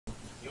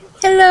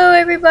Hello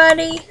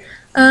everybody.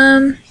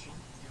 A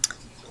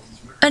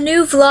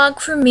new vlog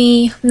for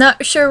me.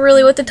 Not sure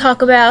really what to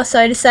talk about, so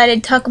I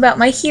decided to talk about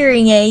my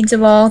hearing aids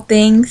of all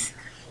things.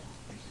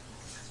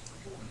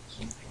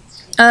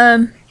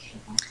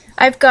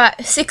 I've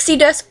got 60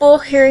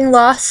 decibel hearing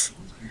loss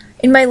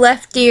in my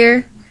left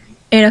ear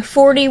and a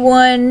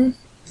 41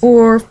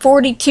 or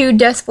 42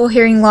 decibel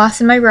hearing loss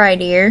in my right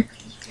ear.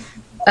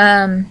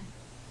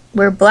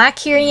 Wear black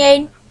hearing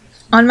aid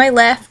on my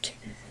left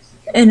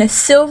and a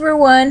silver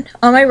one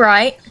on my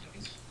right.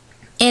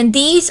 And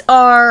these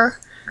are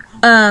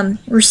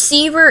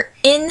receiver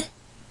in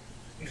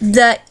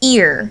the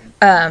ear.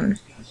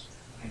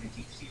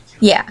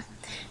 Yeah.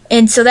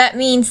 And so that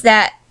means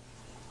that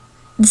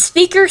the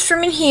speakers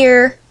from in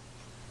here,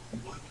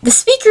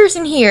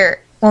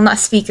 well, not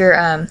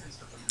speaker,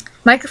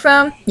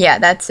 microphone, yeah,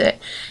 that's it.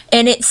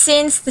 And it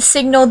sends the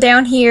signal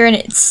down here and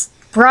it's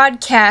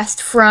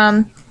broadcast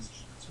from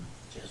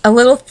a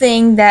little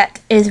thing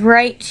that is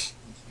right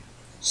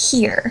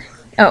here.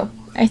 Oh,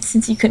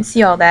 since you couldn't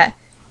see all that.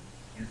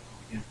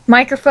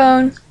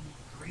 Microphone,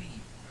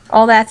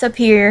 all that's up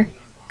here,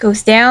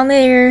 goes down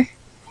there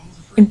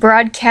and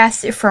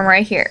broadcasts it from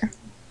right here.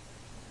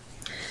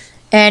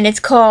 And it's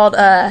called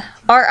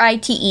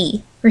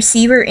RITE,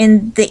 receiver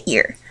in the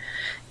ear.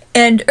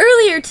 And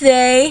earlier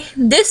today,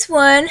 this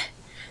one,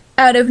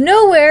 out of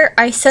nowhere,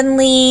 I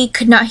suddenly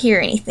could not hear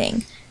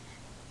anything.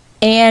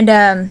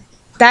 And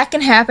that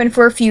can happen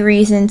for a few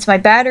reasons. My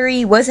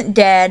battery wasn't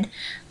dead.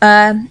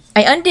 I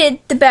undid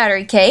the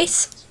battery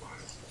case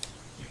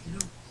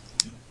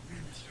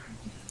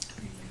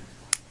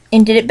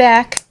and did it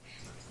back.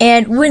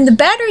 And when the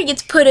battery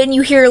gets put in,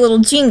 you hear a little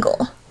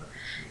jingle.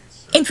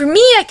 And for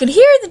me, I could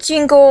hear the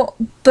jingle,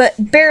 but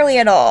barely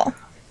at all.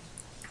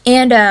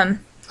 And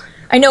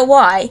I know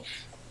why.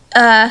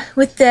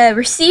 With the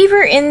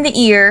receiver in the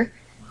ear,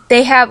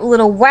 they have a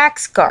little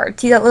wax guard.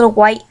 See that little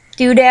white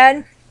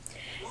doodad?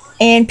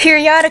 And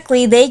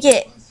periodically, they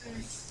get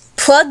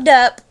plugged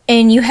up,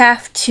 and you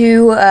have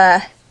to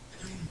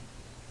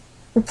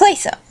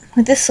replace them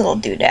with this little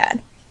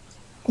doodad.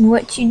 And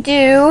what you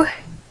do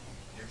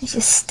is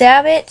just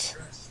stab it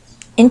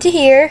into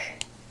here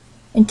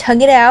and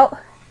tug it out.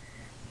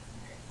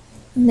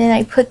 And then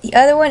I put the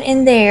other one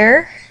in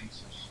there,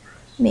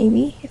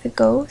 maybe, if it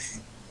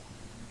goes.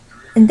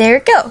 And there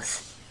it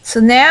goes. So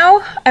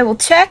now I will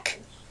check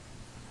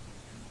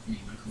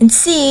and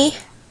see.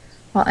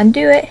 I'll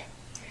undo it.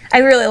 I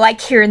really like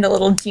hearing the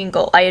little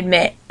jingle, I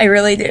admit. I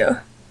really do.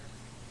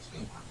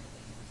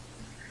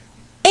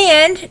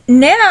 And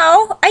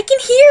now I can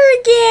hear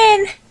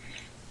again!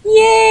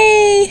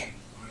 Yay!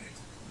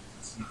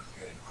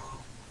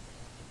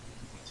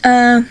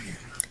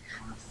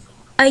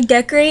 I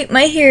decorate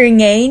my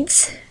hearing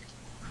aids.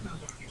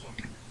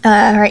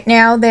 Right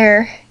now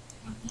they're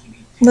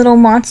little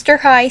Monster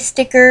High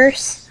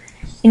stickers.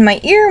 And my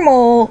ear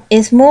mold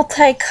is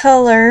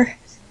multicolor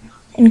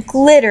and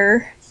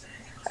glitter.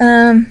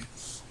 I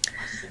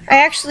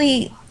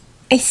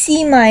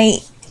see my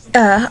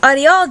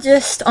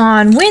audiologist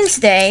on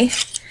Wednesday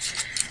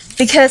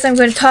because I'm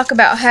going to talk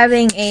about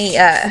having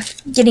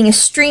getting a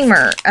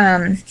streamer.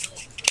 I'm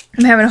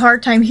having a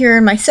hard time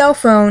hearing my cell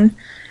phone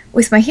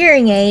with my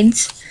hearing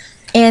aids,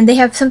 and they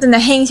have something that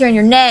hangs around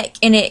your neck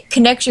and it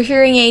connects your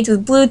hearing aids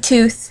with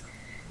Bluetooth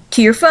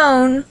to your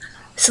phone.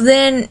 So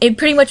then it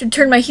pretty much would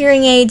turn my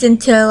hearing aids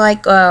into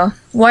like a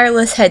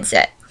wireless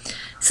headset.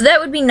 So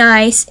that would be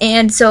nice.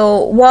 And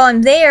so while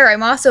I'm there,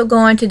 I'm also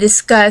going to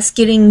discuss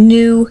getting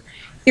new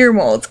ear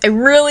molds. I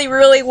really,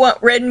 really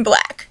want red and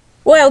black.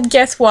 Well,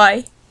 guess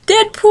why?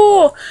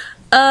 Deadpool!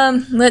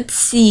 Let's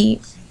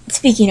see.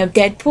 Speaking of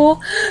Deadpool,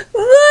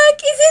 look!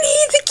 Isn't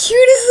he the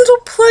cutest little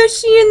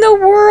plushie in the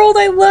world?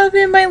 I love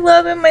him, I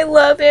love him, I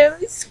love him.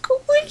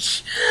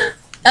 Squish!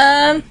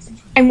 I'm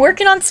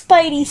working on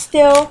Spidey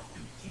still.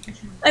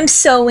 I'm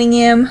sewing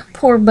him.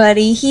 Poor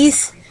buddy.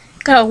 He's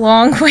got a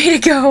long way to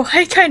go.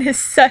 I kind of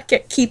suck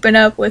at keeping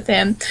up with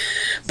him.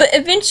 But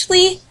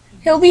eventually,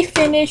 he'll be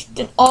finished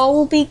and all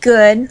will be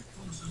good.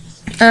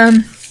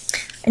 I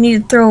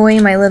need to throw away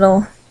my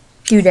little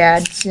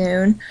doodad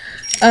soon.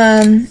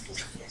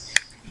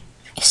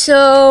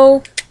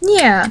 So,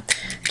 yeah.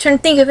 I'm trying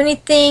to think if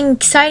anything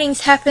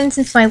exciting's happened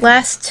since my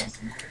last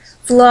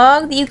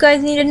vlog that you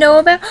guys need to know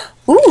about.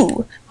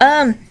 Ooh!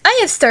 I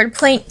have started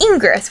playing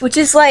Ingress, which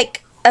is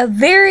like a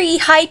very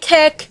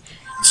high-tech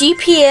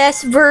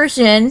GPS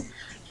version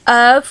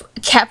of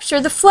Capture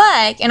the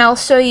Flag, and I'll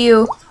show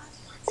you.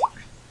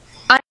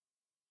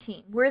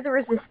 Team, we're the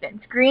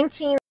resistance. Green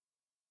team,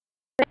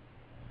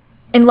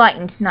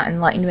 enlightened, not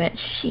enlightenment.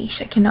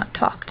 Sheesh, I cannot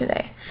talk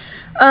today.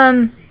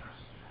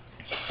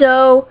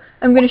 So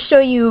I'm going to show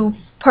you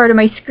part of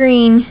my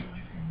screen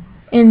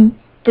in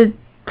the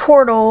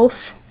portals.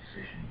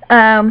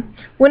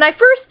 When I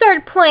first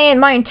started playing,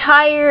 my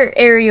entire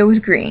area was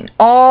green,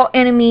 all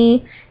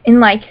enemy, and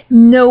like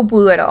no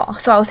blue at all.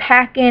 So I was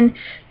hacking,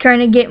 trying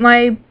to get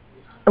my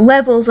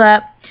levels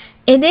up,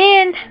 and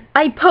then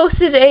I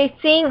posted a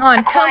thing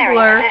on Tumblr,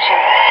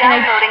 and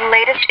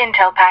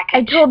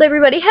I told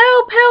everybody,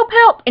 help, help,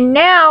 help, and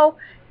now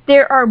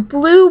there are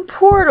blue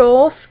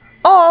portals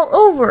all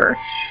over.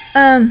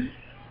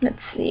 Let's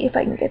see if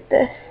I can get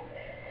this.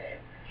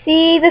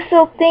 See this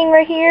little thing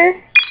right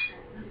here?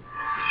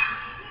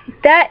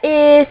 That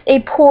is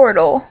a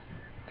portal.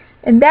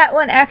 And that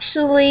one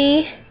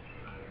actually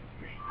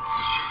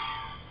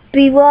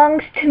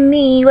belongs to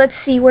me. Let's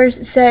see where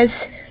it says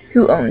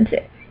who owns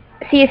it.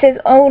 See, it says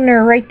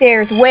owner right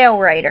there is Whale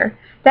Rider.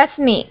 That's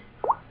me.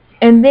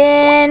 And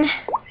then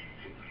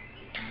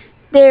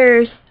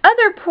there's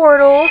other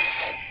portals.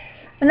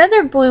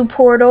 Another blue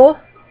portal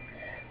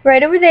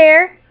right over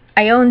there.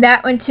 I own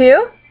that one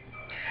too.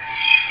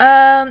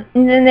 And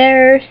then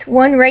there's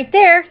one right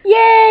there.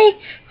 Yay!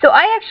 So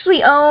I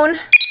actually own,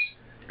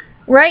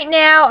 right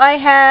now I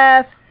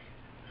have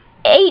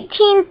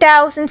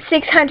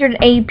 18,600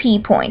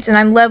 AP points, and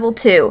I'm level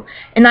 2.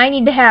 And I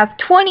need to have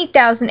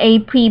 20,000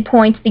 AP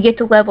points to get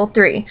to level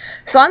 3.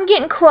 So I'm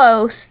getting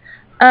close.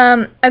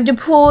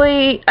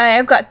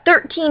 I've got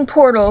 13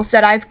 portals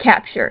that I've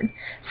captured.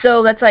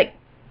 So that's like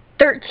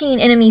 13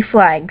 enemy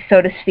flags,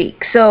 so to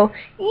speak. So,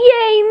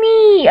 yay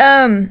me!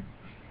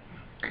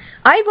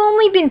 I've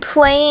only been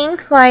playing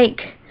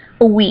like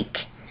a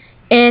week.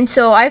 And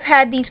so I've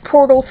had these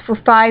portals for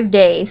 5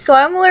 days. So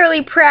I'm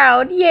literally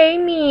proud. Yay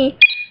me!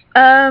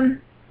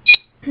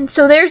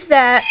 So there's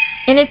that,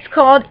 and it's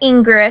called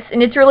Ingress,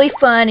 and it's really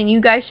fun, and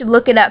you guys should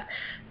look it up.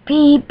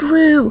 Be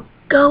blue,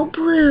 go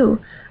blue.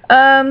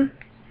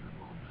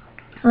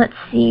 Let's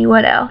see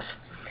what else.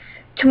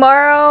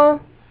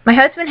 Tomorrow, my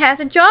husband has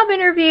a job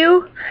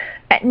interview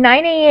at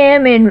 9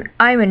 a.m. and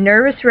I'm a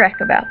nervous wreck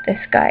about this,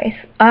 guys.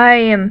 I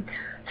am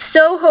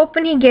so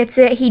hoping he gets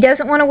it. He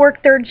doesn't want to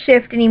work third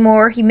shift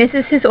anymore. He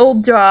misses his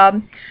old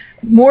job.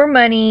 More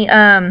money.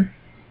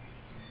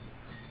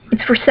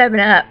 It's for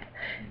 7-Up.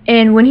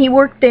 And when he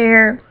worked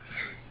there,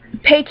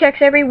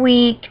 paychecks every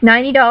week,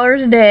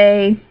 $90 a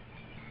day,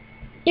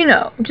 you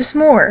know, just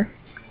more.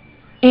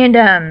 And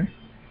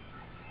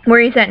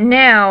where he's at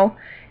now,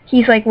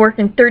 he's like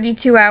working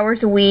 32 hours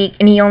a week,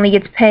 and he only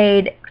gets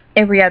paid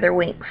every other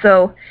week.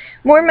 So,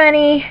 more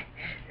money,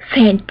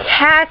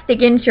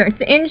 fantastic insurance.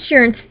 The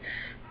insurance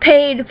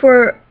paid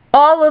for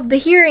all of the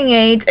hearing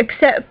aids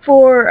except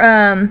for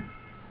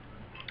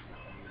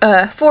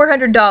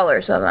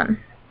 $400 of them.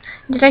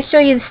 Did I show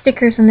you the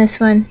stickers on this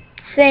one?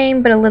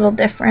 Same, but a little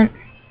different.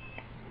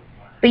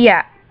 But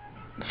yeah,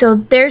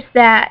 so there's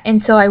that,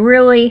 and so I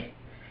really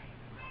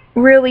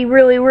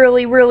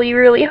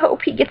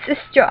hope he gets this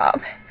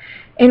job.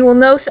 And we'll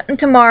know something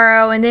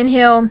tomorrow, and then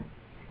he'll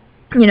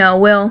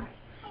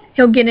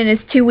get in his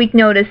 2-week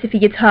notice if he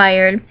gets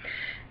hired.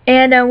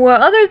 And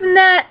well, other than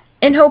that,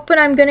 and hoping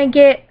I'm gonna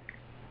get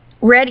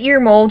red ear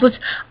molds, which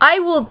I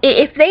will,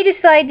 if they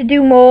decide to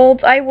do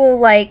molds, I will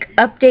like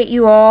update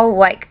you all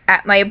like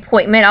at my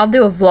appointment. I'll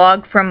do a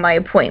vlog from my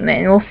appointment,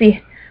 and we'll see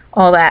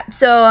all that.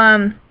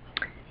 So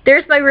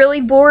there's my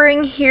really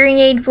boring hearing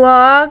aid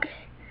vlog,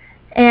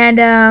 and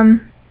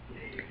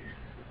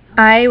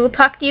I will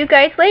talk to you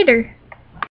guys later.